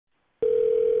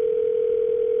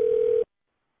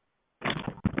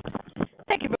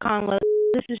calling.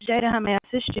 This is Jada. How may I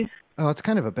assist you? Oh, it's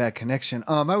kind of a bad connection.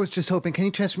 I was just hoping, can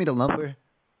you transfer me to lumber?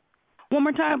 One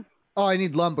more time. Oh, I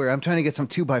need lumber. I'm trying to get some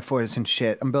 2x4s and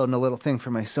shit. I'm building a little thing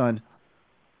for my son.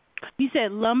 You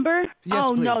said lumber? Yes,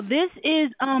 oh, please. no, this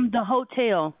is the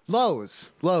hotel.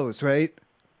 Lowe's, right?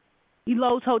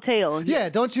 Lowe's Hotel. Yeah,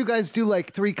 don't you guys do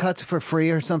like 3 cuts for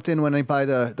free or something when I buy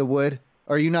the wood?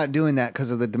 Or are you not doing that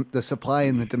because of the supply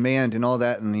and the demand and all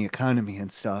that and the economy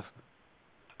and stuff?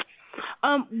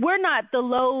 We're not the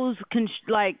Lowe's,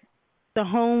 the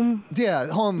home. Yeah,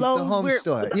 the home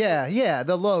store. Yeah,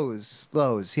 the Lowe's,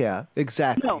 yeah,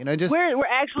 exactly. No, and I just we're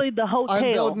actually the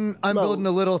hotel. I'm building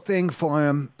a little thing for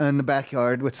him in the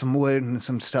backyard with some wood and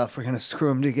some stuff. We're gonna screw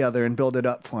them together and build it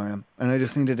up for him. And I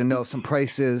just needed to know some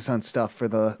prices on stuff for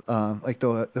the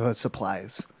the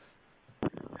supplies.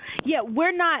 Yeah,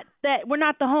 we're not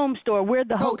the home store. We're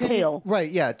the hotel.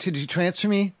 Right? Yeah. Did you transfer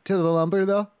me to the lumber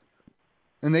though?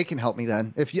 And they can help me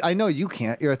then. I know you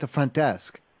can't. You're at the front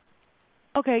desk.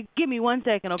 Okay, give me 1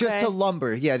 second, okay? Just to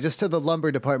lumber, just to the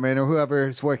lumber department or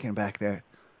whoever's working back there.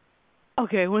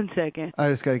 Okay, 1 second. I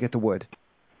just gotta get the wood.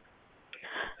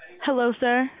 Hello,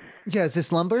 sir? Yeah, is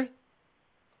this lumber?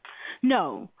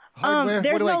 No. Hardware?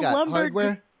 There's What do no I got? lumber.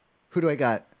 Hardware? Who do I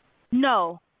got?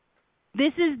 No.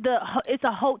 This is it's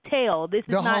a hotel. This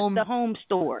is not the home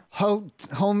store.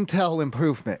 Hometel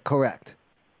improvement, correct.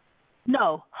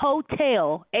 No,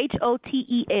 hotel,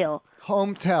 Hotel.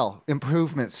 Hometel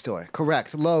improvement store,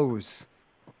 correct. Lowe's.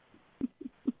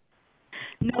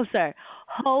 No, sir.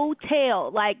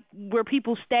 Hotel, like where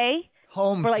people stay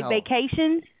Hometel. for like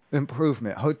vacations.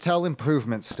 Improvement, hotel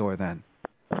improvement store then.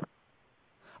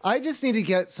 I just need to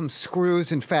get some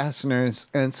screws and fasteners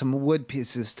and some wood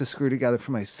pieces to screw together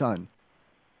for my son.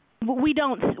 We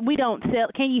don't sell.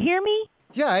 Can you hear me?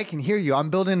 Yeah, I can hear you. I'm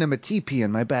building him a teepee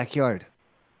in my backyard.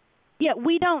 Yeah,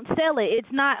 we don't sell it.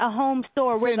 It's not a home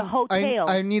store. We're the hotel.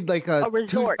 I need like a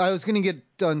resort. I was going to get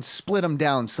done, split them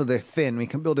down so they're thin. We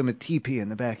can build him a teepee in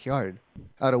the backyard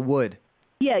out of wood.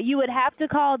 Yeah, you would have to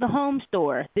call the home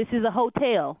store. This is a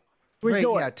hotel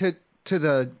resort. Right,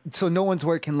 yeah, so no one's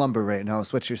working lumber right now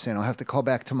is what you're saying. I'll have to call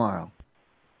back tomorrow.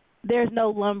 There's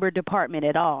no lumber department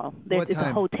at all. It's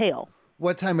a hotel.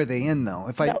 What time are they in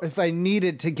though? If I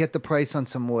needed to get the price on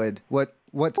some wood, what